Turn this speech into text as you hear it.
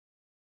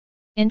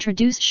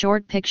Introduce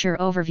short picture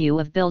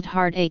overview of BILT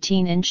Hard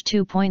 18-inch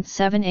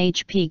 2.7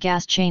 HP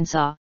gas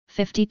chainsaw,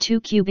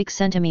 52 cubic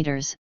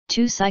centimeters,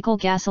 2-cycle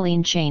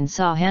gasoline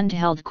chainsaw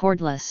handheld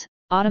cordless,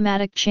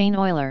 automatic chain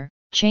oiler,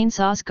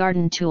 chainsaw's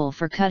garden tool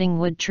for cutting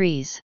wood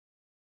trees.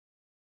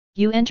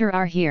 You enter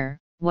our here,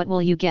 what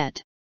will you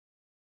get?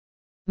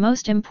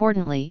 Most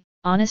importantly,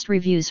 honest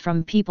reviews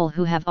from people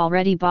who have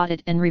already bought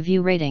it and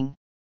review rating.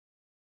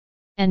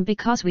 And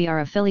because we are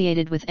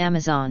affiliated with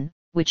Amazon,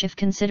 which if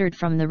considered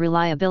from the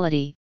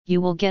reliability,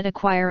 you will get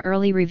acquire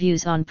early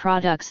reviews on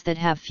products that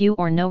have few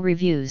or no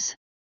reviews.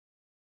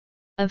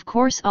 Of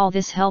course, all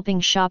this helping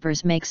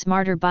shoppers make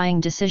smarter buying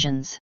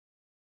decisions.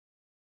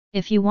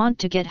 If you want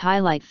to get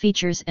highlight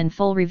features and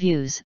full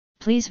reviews,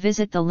 please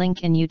visit the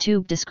link in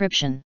YouTube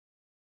description.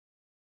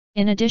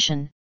 In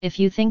addition, if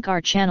you think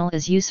our channel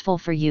is useful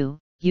for you,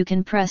 you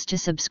can press to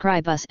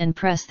subscribe us and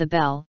press the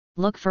bell,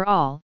 look for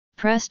all,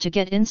 press to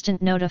get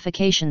instant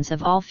notifications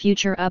of all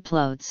future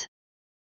uploads.